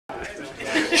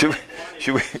Should we,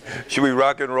 should we, should we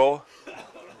rock and roll?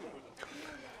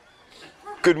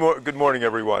 Good morning,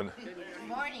 everyone. Good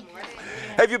morning.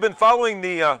 Have you been following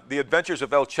the adventures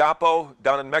of El Chapo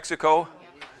down in Mexico?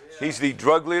 He's the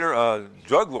drug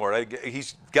lord.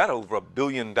 He's got over $1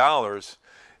 billion,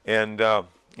 and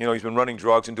he's been running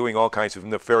drugs and doing all kinds of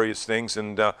nefarious things.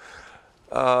 And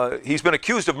he's been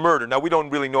accused of murder. Now, we don't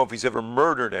really know if he's ever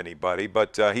murdered anybody,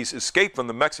 but he's escaped from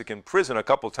the Mexican prison a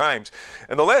couple times.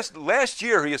 And the last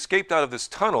year, he escaped out of this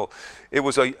tunnel. It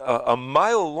was a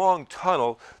mile-long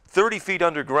tunnel, 30 feet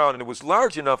underground, and it was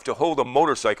large enough to hold a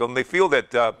motorcycle. And they feel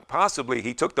that possibly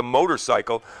he took the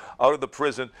motorcycle out of the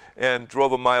prison and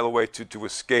drove a mile away to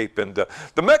escape. And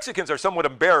the Mexicans are somewhat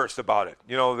embarrassed about it,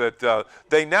 that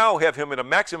they now have him in a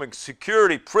maximum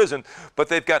security prison, but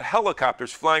they've got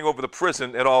helicopters flying over the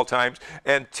prison at all times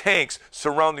and tanks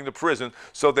surrounding the prison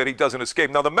so that he doesn't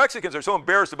escape. Now, the Mexicans are so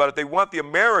embarrassed about it, they want the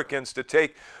Americans to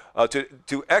take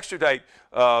to extradite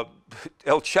El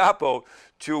Chapo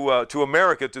to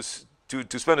America to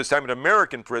spend his time in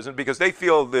American prison, because they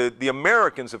feel the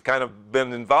Americans have kind of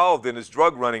been involved in his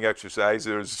drug running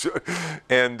exercises,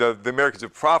 and the Americans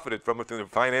have profited from it through their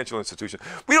financial institution.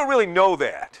 We don't really know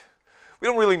that. We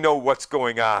don't really know what's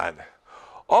going on.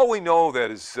 All we know that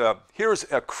is here's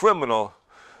a criminal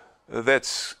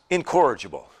that's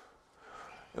incorrigible.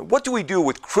 What do we do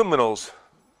with criminals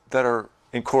that are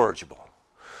incorrigible?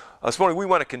 This morning we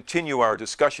want to continue our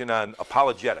discussion on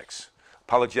apologetics.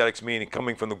 Apologetics meaning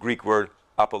coming from the Greek word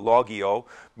apologio,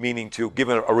 meaning to give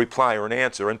a reply or an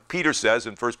answer. And Peter says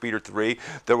in 1 Peter 3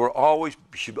 that we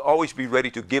should always be ready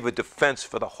to give a defense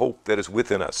for the hope that is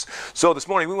within us. So this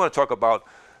morning we want to talk about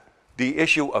the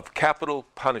issue of capital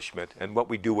punishment and what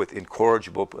we do with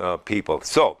incorrigible people.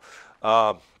 So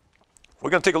we're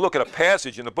going to take a look at a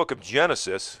passage in the book of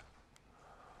Genesis.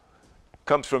 It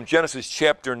comes from Genesis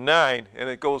chapter 9, and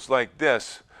it goes like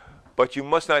this: "But you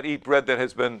must not eat bread that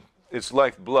has been its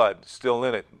lifeblood still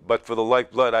in it. But for the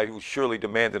lifeblood I will surely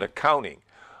demand an accounting.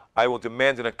 I will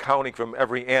demand an accounting from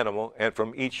every animal, and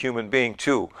from each human being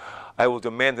too. I will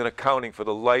demand an accounting for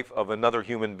the life of another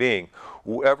human being.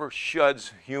 Whoever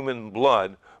sheds human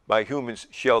blood, by humans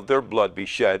shall their blood be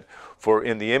shed. For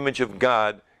in the image of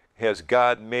God has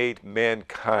God made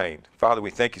mankind." Father,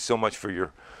 we thank you so much for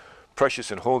your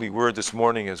precious and holy word this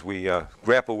morning as we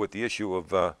grapple with the issue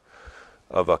of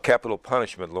capital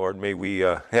punishment, Lord. May we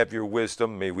have your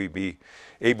wisdom. May we be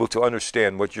able to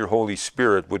understand what your Holy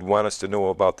Spirit would want us to know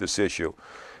about this issue.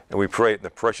 And we pray it in the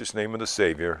precious name of the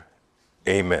Savior.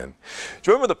 Amen.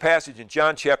 Do you remember the passage in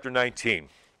John chapter 19?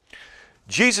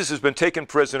 Jesus has been taken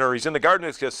prisoner. He's in the Garden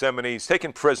of Gethsemane. He's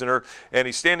taken prisoner, and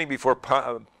he's standing before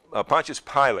Pontius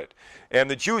Pilate.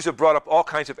 And the Jews have brought up all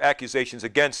kinds of accusations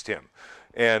against him.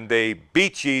 And they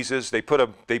beat Jesus. They put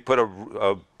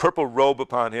a purple robe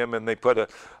upon him, and they put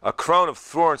a crown of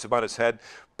thorns upon his head.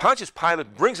 Pontius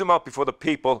Pilate brings him out before the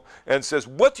people and says,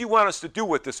 "What do you want us to do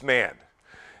with this man?"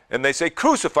 And they say,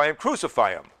 "Crucify him,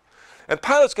 crucify him." And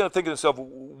Pilate's going to think to himself,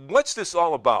 what's this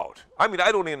all about? I mean,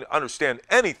 I don't even understand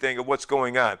anything of what's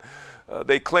going on.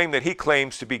 They claim that he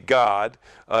claims to be God.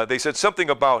 They said something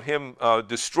about him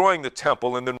destroying the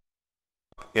temple and then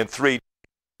in 3 days.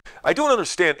 I don't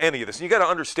understand any of this. And you got to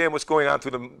understand what's going on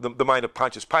through the mind of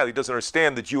Pontius Pilate. He doesn't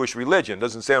understand the Jewish religion,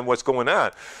 doesn't understand what's going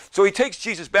on. So he takes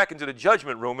Jesus back into the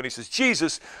judgment room and he says,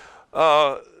 "Jesus,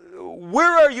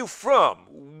 where are you from?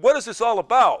 What is this all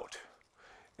about?"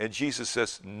 And Jesus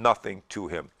says nothing to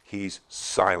him. He's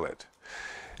silent.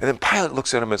 And then Pilate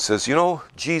looks at him and says,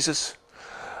 "Jesus,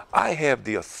 I have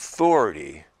the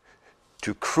authority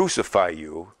to crucify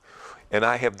you, and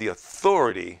I have the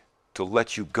authority to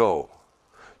let you go."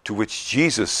 To which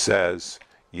Jesus says,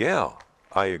 "Yeah,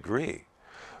 I agree.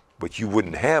 But you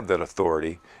wouldn't have that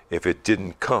authority if it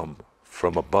didn't come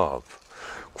from above."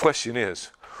 Question is,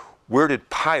 where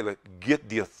did Pilate get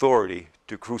the authority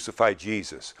to crucify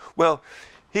Jesus? Well,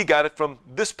 he got it from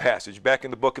this passage back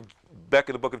in the book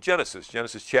of Genesis,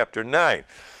 Genesis chapter 9.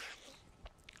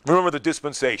 Remember the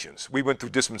dispensations. We went through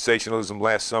dispensationalism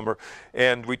last summer,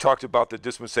 and we talked about the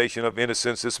dispensation of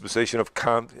innocence, dispensation of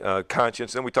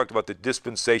conscience, and we talked about the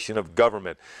dispensation of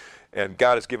government. And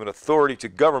God has given authority to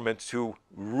government to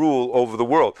rule over the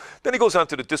world. Then he goes on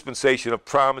to the dispensation of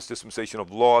promise, dispensation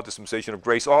of law, dispensation of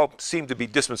grace. All seem to be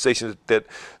dispensations that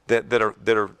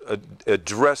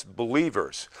address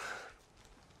believers.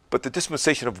 But the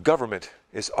dispensation of government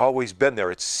has always been there.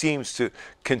 It seems to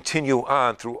continue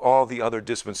on through all the other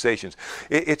dispensations.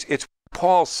 It's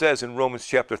Paul says in Romans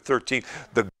chapter 13,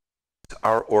 the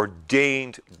are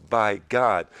ordained by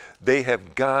God. They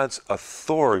have God's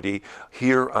authority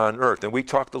here on earth. And we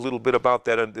talked a little bit about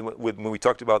that when we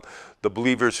talked about the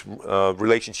believer's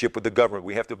relationship with the government.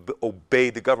 We have to obey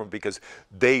the government because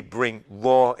they bring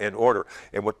law and order.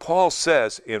 And what Paul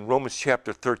says in Romans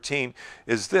chapter 13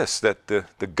 is this, that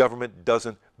the government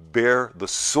doesn't bear the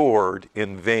sword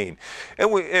in vain.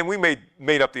 And we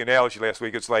made up the analogy last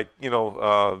week. It's like,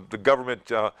 the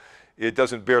government, it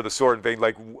doesn't bear the sword in vain,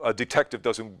 like a detective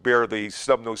doesn't bear the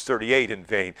snub-nosed 38 in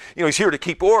vain. He's here to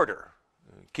keep order,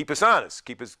 keep us honest,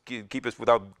 keep us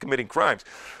without committing crimes.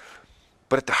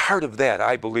 But at the heart of that,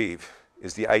 I believe,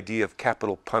 is the idea of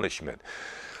capital punishment.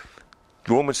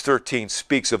 Romans 13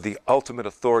 speaks of the ultimate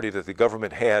authority that the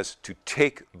government has to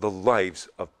take the lives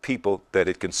of people that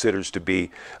it considers to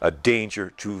be a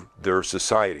danger to their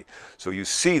society. So you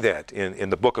see that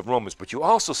in the book of Romans, but you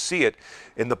also see it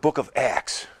in the book of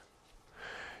Acts.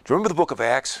 Do you remember the book of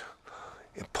Acts?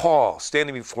 And Paul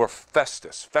standing before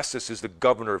Festus. Festus is the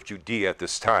governor of Judea at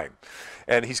this time.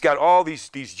 And he's got all these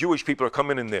Jewish people are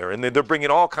coming in there, and they're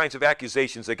bringing all kinds of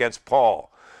accusations against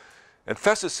Paul. And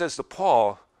Festus says to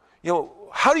Paul,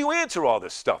 how do you answer all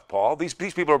this stuff, Paul? These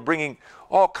people are bringing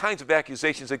all kinds of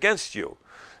accusations against you.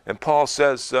 And Paul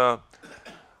says,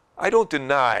 I don't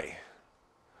deny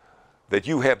that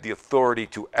you have the authority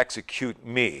to execute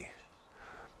me,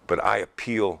 but I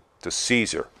appeal to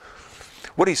Caesar.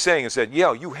 What he's saying is that,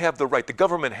 you have the right. The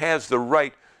government has the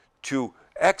right to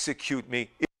execute me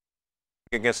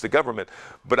against the government,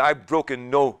 but I've broken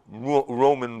no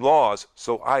Roman laws,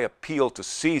 so I appeal to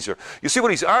Caesar. You see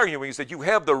what he's arguing is that you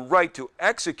have the right to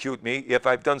execute me if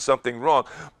I've done something wrong,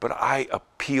 but I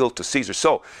appeal to Caesar.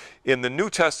 So in the New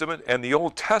Testament and the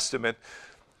Old Testament,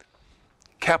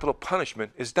 capital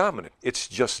punishment is dominant. It's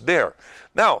just there.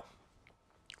 Now,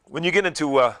 when you get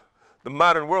into the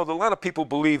modern world, a lot of people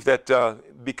believe that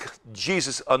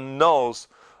Jesus annuls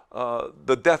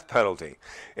the death penalty.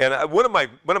 And one of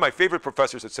my favorite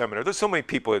professors at seminary, there's so many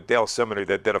people at Dale Seminary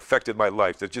that affected my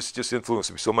life, that just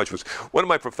influenced me so much, was one of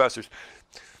my professors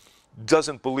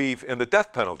doesn't believe in the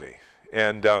death penalty.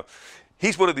 And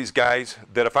he's one of these guys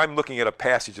that if I'm looking at a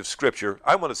passage of Scripture,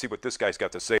 I want to see what this guy's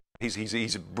got to say.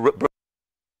 He's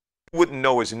wouldn't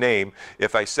know his name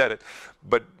if I said it,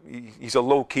 but he's a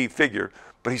low-key figure,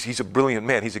 but he's a brilliant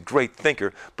man. He's a great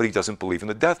thinker, but he doesn't believe in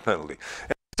the death penalty.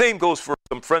 And the same goes for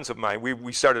some friends of mine.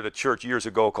 We started a church years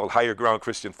ago called Higher Ground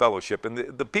Christian Fellowship, and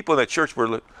the people in that church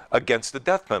were against the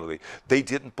death penalty. They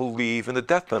didn't believe in the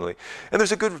death penalty. And there's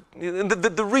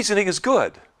the reasoning is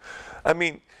good. I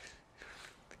mean,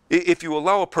 if you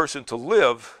allow a person to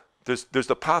live, there's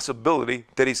the possibility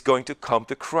that he's going to come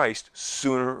to Christ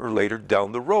sooner or later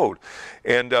down the road.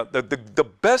 And the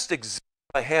best example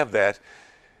I have that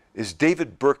is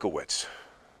David Berkowitz.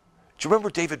 Do you remember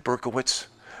David Berkowitz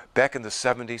back in the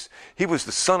 70s? He was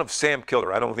the son of Sam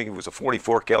Killer. I don't think he was a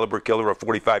 44 caliber killer or a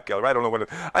 45 caliber.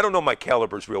 I don't know my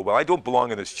calibers real well. I don't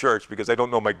belong in this church because I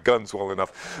don't know my guns well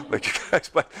enough like you guys.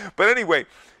 But anyway,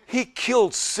 he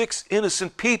killed 6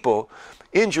 innocent people,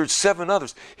 injured 7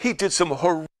 others. He did some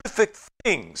horrific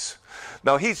things.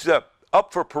 Now he's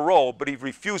up for parole, but he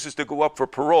refuses to go up for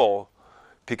parole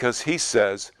because he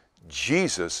says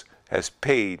Jesus has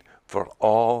paid for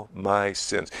all my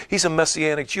sins. He's a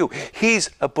Messianic Jew. He's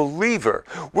a believer.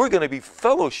 We're going to be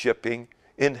fellowshipping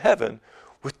in heaven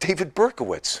with David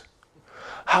Berkowitz.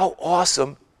 How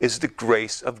awesome is the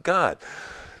grace of God?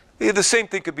 The same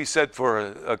thing could be said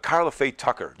for Carla Faye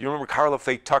Tucker. You remember Carla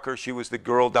Faye Tucker? She was the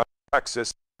girl down in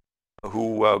Texas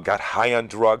who got high on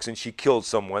drugs and she killed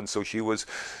someone, so she was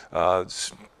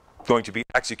going to be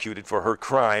executed for her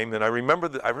crime. And I remember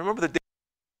the day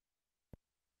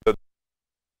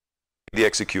the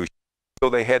execution. So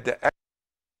they had to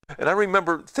execute. And I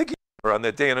remember thinking of her on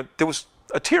that day, and there was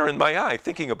a tear in my eye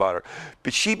thinking about her.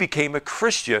 But she became a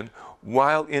Christian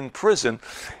while in prison,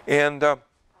 and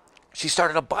she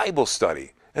started a Bible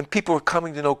study. And people were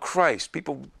coming to know Christ.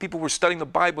 People were studying the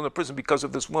Bible in the prison because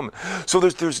of this woman. So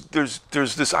there's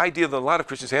this idea that a lot of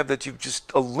Christians have that you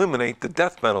just eliminate the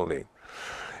death penalty.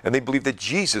 And they believe that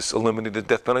Jesus eliminated the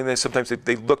death penalty. And sometimes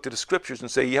they look to the Scriptures and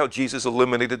say, yeah, Jesus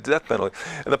eliminated the death penalty.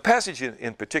 And the passage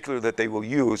in particular that they will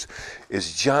use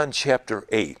is John chapter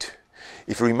 8.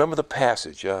 If you remember the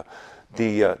passage,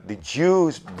 the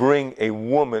Jews bring a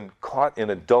woman caught in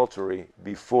adultery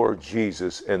before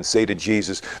Jesus and say to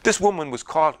Jesus, this woman was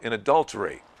caught in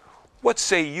adultery. What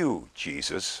say you,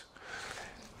 Jesus?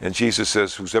 And Jesus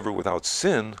says, who's ever without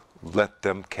sin, let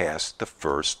them cast the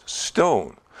first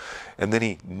stone. And then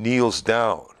he kneels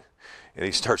down and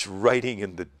he starts writing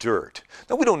in the dirt.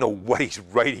 Now, we don't know what he's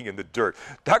writing in the dirt.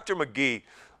 Dr. McGee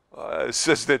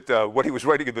says that what he was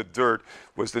writing in the dirt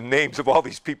was the names of all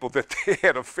these people that they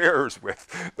had affairs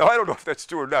with. Now, I don't know if that's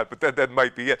true or not, but that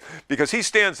might be it. Because he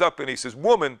stands up and he says,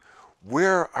 "Woman,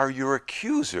 where are your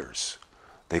accusers?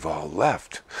 They've all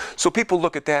left." So people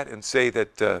look at that and say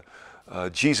that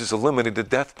Jesus eliminated the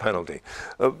death penalty.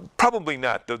 Probably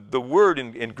not. The word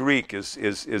in Greek is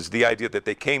the idea that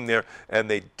they came there and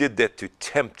they did that to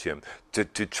tempt him, to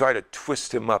try to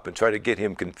twist him up and try to get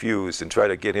him confused and try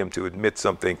to get him to admit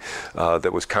something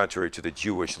that was contrary to the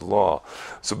Jewish law.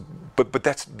 So, but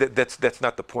that's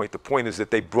not the point. The point is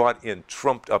that they brought in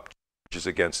trumped up charges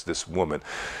against this woman.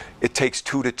 It takes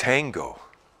two to tango.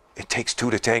 It takes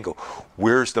two to tango.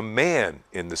 Where's the man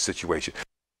in the situation?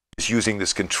 Is using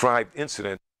this contrived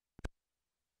incident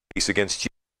against you.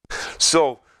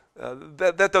 So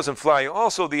that doesn't fly.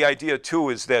 Also, the idea too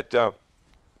is that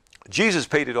Jesus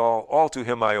paid it all to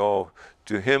him I owe.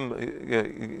 To him,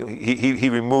 he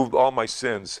removed all my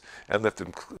sins and left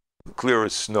them clear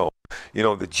as snow. You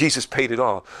know that Jesus paid it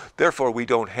all. Therefore, we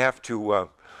don't have to.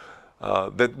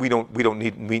 That we don't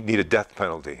need a death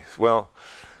penalty. Well,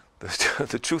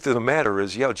 the truth of the matter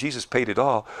is, yeah, Jesus paid it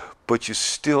all, but you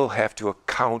still have to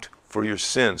account for your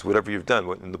sins, whatever you've done.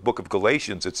 In the book of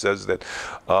Galatians, it says that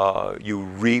you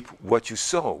reap what you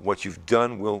sow. What you've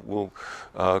done will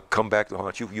come back to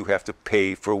haunt you. You have to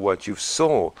pay for what you've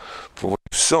sown.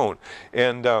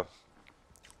 And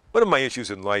one of my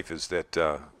issues in life is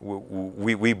that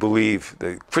we believe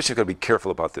that Christians got to be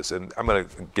careful about this, and I'm going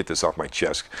to get this off my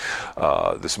chest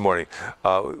this morning.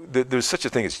 There's such a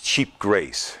thing as cheap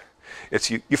grace. It's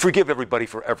you forgive everybody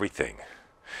for everything.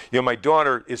 You know, my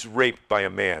daughter is raped by a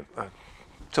man.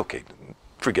 It's okay,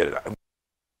 forget it. I forgive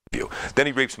you. Then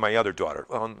he rapes my other daughter.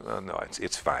 Oh no,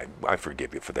 it's fine. I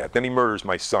forgive you for that. Then he murders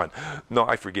my son. No,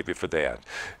 I forgive you for that.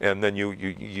 And then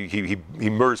he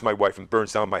murders my wife and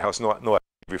burns down my house. No, I forgive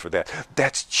you for that.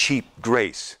 That's cheap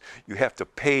grace. You have to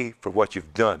pay for what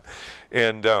you've done.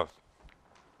 And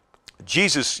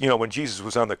Jesus, you know, when Jesus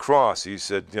was on the cross, he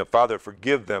said, you know, "Father,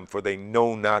 forgive them, for they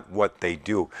know not what they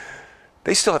do."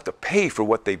 They still have to pay for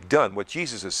what they've done. What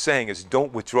Jesus is saying is,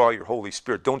 don't withdraw your Holy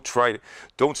Spirit.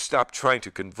 Don't stop trying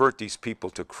to convert these people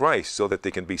to Christ so that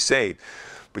they can be saved.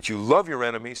 But you love your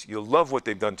enemies, you love what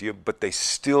they've done to you, but they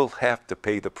still have to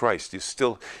pay the price. You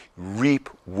still reap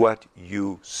what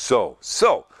you sow.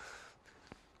 So,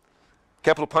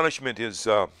 capital punishment is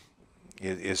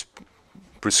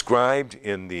prescribed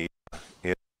in the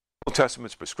Old Testament,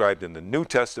 it's prescribed in the New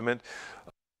Testament.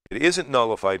 It isn't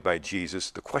nullified by Jesus.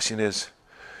 The question is,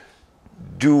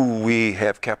 do we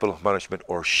have capital punishment,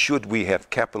 or should we have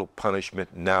capital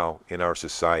punishment now in our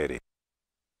society?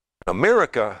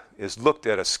 America is looked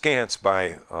at askance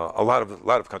by a lot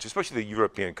of countries, especially the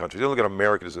European countries. They look at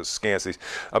America as askance. These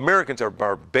Americans are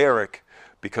barbaric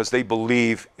because they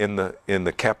believe in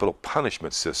the capital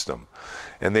punishment system,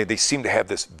 and they seem to have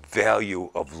this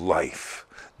value of life.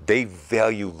 They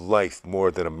value life more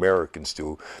than Americans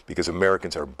do because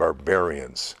Americans are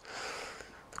barbarians.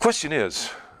 The question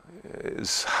is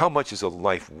how much is a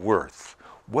life worth?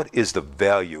 What is the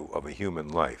value of a human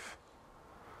life?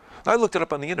 I looked it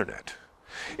up on the internet.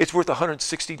 It's worth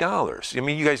 $160. I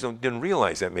mean, you guys didn't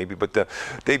realize that maybe, but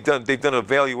they've done an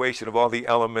evaluation of all the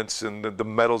elements and the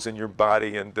metals in your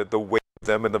body and the weight of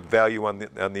them and the value on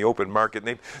the open market.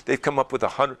 And they've come up with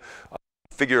a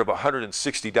figure of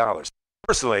 $160.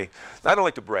 Personally, I don't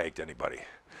like to brag to anybody,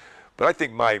 but I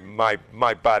think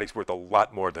my body's worth a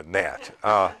lot more than that.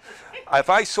 If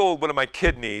I sold one of my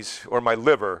kidneys or my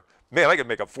liver, man, I could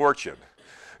make a fortune.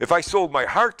 If I sold my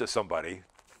heart to somebody,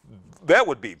 that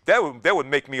would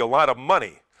make me a lot of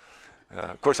money.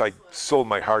 Of course, I sold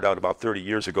my heart out about 30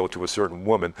 years ago to a certain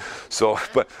woman. So,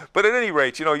 but at any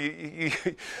rate, you know,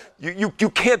 you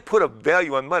can't put a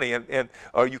value on money,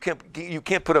 or you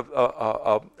can't put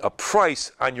a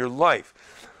price on your life.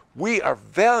 We are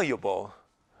valuable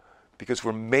because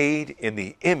we're made in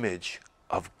the image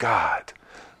of God.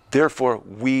 Therefore,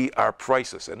 we are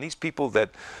priceless. And these people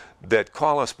that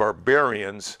call us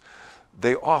barbarians,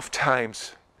 they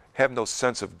oftentimes have no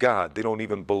sense of God. They don't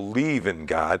even believe in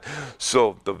God.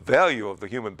 So the value of the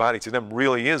human body to them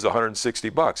really is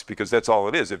 $160 because that's all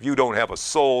it is. If you don't have a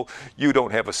soul, you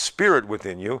don't have a spirit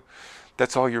within you,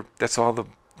 that's all your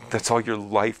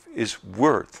life is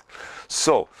worth.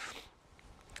 So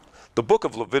the book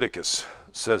of Leviticus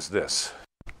says this: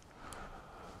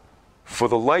 "For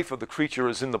the life of the creature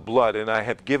is in the blood, and I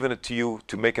have given it to you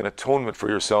to make an atonement for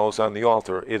yourselves on the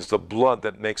altar. It is the blood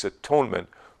that makes atonement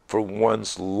for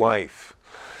one's life."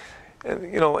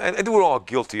 And, you know, and we're all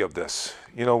guilty of this.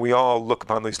 You know, we all look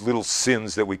upon these little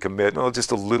sins that we commit. Oh,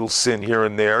 just a little sin here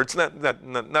and there. It's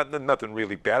nothing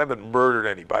really bad. I haven't murdered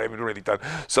anybody. I haven't really done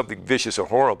something vicious or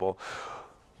horrible.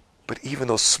 But even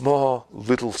those small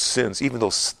little sins, even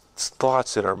those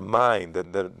thoughts in our mind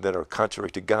that are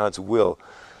contrary to God's will,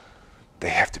 they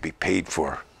have to be paid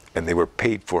for. And they were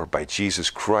paid for by Jesus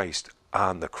Christ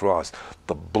on the cross.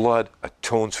 The blood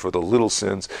atones for the little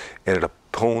sins, and it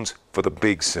atones for the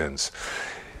big sins.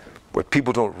 What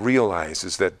people don't realize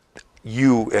is that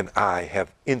you and I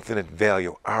have infinite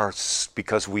value.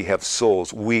 Because we have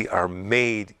souls, we are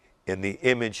made in the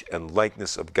image and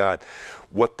likeness of God.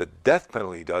 What the death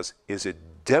penalty does is it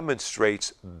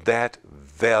demonstrates that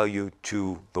value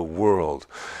to the world.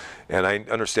 And I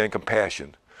understand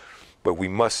compassion, but we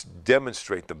must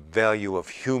demonstrate the value of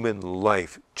human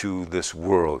life to this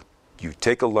world. You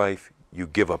take a life, you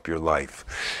give up your life.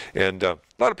 And a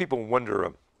lot of people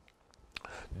wonder,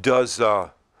 does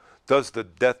the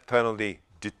death penalty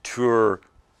deter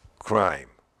crime?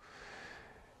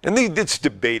 And it's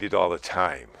debated all the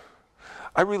time.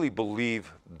 I really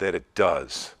believe that it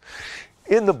does.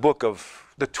 In the book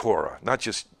of the Torah, not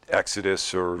just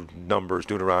Exodus or Numbers,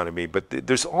 Deuteronomy, but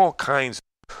there's all kinds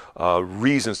of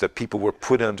reasons that people were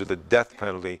put under the death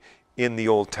penalty in the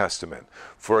Old Testament.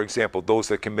 For example, those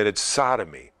that committed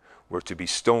sodomy were to be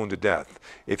stoned to death.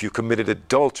 If you committed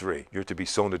adultery, you're to be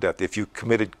stoned to death. If you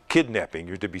committed kidnapping,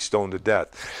 you're to be stoned to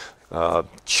death.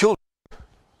 Children,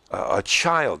 a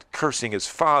child cursing his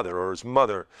father or his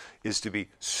mother is to be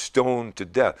stoned to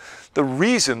death. The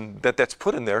reason that that's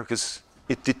put in there because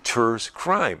it deters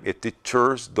crime. It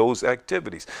deters those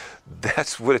activities.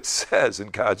 That's what it says in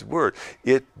God's word.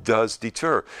 It does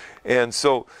deter. And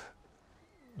so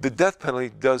the death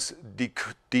penalty does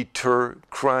deter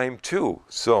crime too.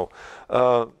 So,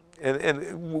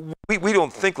 and we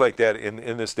don't think like that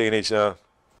in this day and age.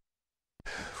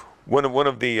 One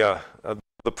of the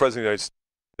president of the United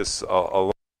States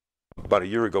about a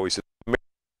year ago, he said, "America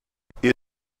is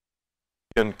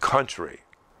a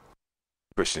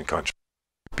Christian country.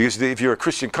 Because if you're a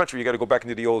Christian country, you got to go back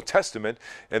into the Old Testament,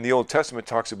 and the Old Testament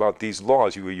talks about these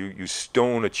laws. You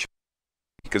stone a child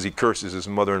because he curses his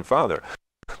mother and father.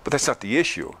 But that's not the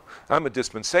issue. I'm a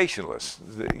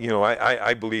dispensationalist. You know,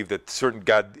 I believe that certain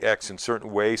God acts in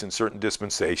certain ways in certain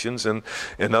dispensations, and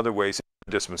in other ways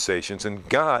in dispensations. And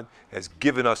God has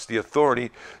given us the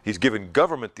authority. He's given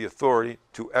government the authority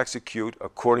to execute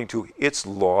according to its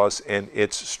laws and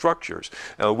its structures.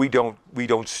 We don't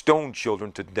stone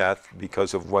children to death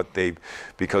because of what they've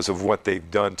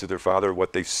done to their father,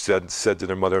 what they've said to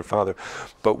their mother and father.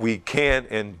 But we can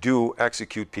and do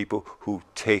execute people who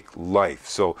take life.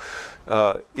 So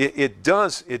it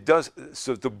does.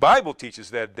 So the Bible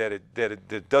teaches that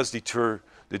it does deter.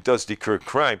 It does deter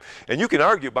crime. And you can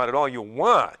argue about it all you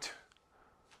want.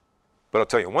 But I'll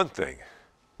tell you one thing.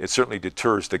 It certainly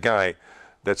deters the guy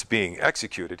that's being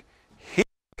executed. He's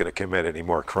not going to commit any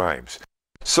more crimes.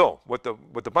 So what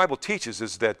the Bible teaches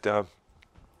is that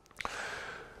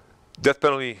death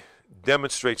penalty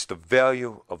demonstrates the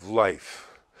value of life.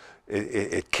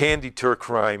 It can deter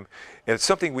crime, and it's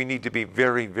something we need to be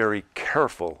very, very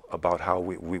careful about how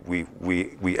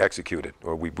we execute it,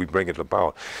 or we bring it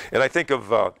about. And I think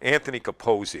of Anthony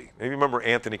Capozzi. You remember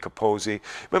Anthony Capozzi?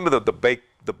 Remember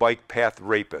the bike path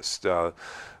rapist?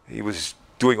 He was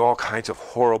doing all kinds of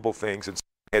horrible things, and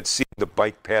had seen the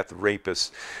bike path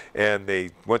rapist, and they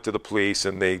went to the police,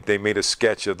 and they made a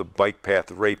sketch of the bike path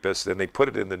rapist, and they put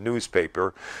it in the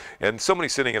newspaper. And somebody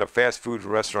sitting in a fast food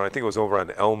restaurant, I think it was over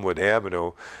on Elmwood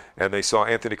Avenue, and they saw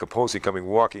Anthony Capozzi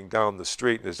walking down the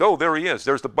street, and they said, "Oh, there he is.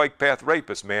 There's the bike path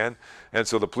rapist, man." And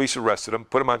so the police arrested him,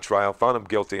 put him on trial, found him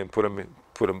guilty, and put him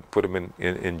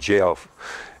in jail.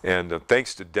 And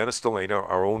thanks to Dennis Delano,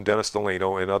 our own Dennis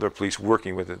Delano, and other police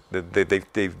working with it,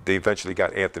 they eventually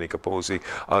got Anthony Capozzi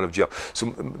out of jail. So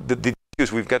the issue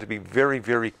is we've got to be very,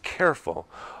 very careful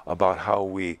about how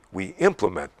we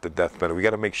implement the death penalty. We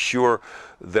got to make sure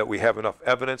that we have enough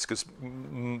evidence, because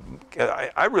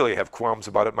I really have qualms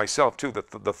about it myself too.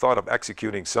 The thought of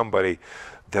executing somebody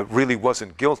that really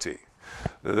wasn't guilty.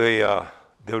 The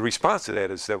response to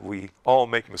that is that we all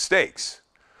make mistakes.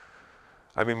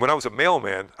 I mean, when I was a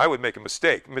mailman, I would make a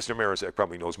mistake. Mr. Marizek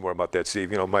probably knows more about that,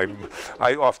 Steve. You know,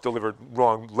 I oft-delivered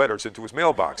wrong letters into his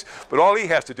mailbox. But all he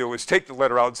has to do is take the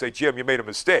letter out and say, "Jim, you made a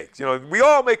mistake." You know, we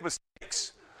all make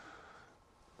mistakes.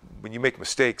 when you make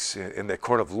mistakes in the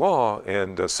court of law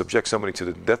and subject somebody to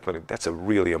the death penalty, that's a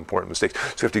really important mistake. So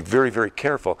you have to be very, very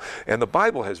careful. And the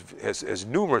Bible has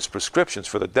numerous prescriptions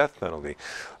for the death penalty.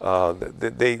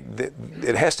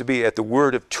 It has to be at the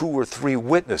word of 2 or 3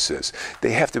 witnesses.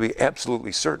 They have to be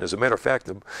absolutely certain. As a matter of fact,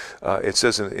 it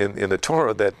says in the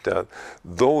Torah that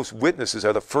those witnesses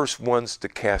are the first ones to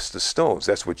cast the stones.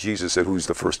 That's what Jesus said, who's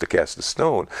the first to cast the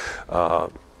stone.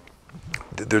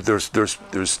 There's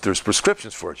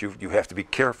prescriptions for it. You have to be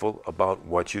careful about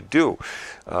what you do.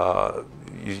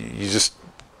 You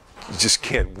just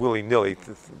can't willy-nilly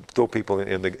throw people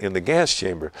in the gas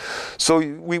chamber. So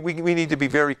we need to be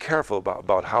very careful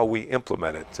about how we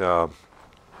implement it.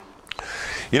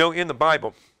 You know, in the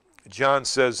Bible, John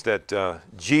says that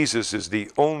Jesus is the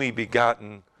only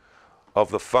begotten of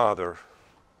the Father,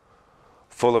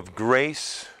 full of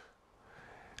grace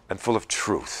and full of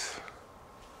truth.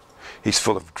 He's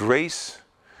full of grace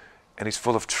and he's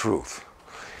full of truth.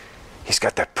 He's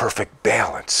got that perfect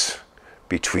balance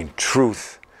between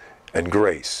truth and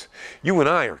grace. You and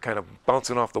I are kind of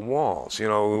bouncing off the walls. You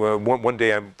know, one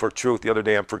day I'm for truth, the other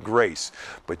day I'm for grace.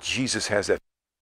 But Jesus has that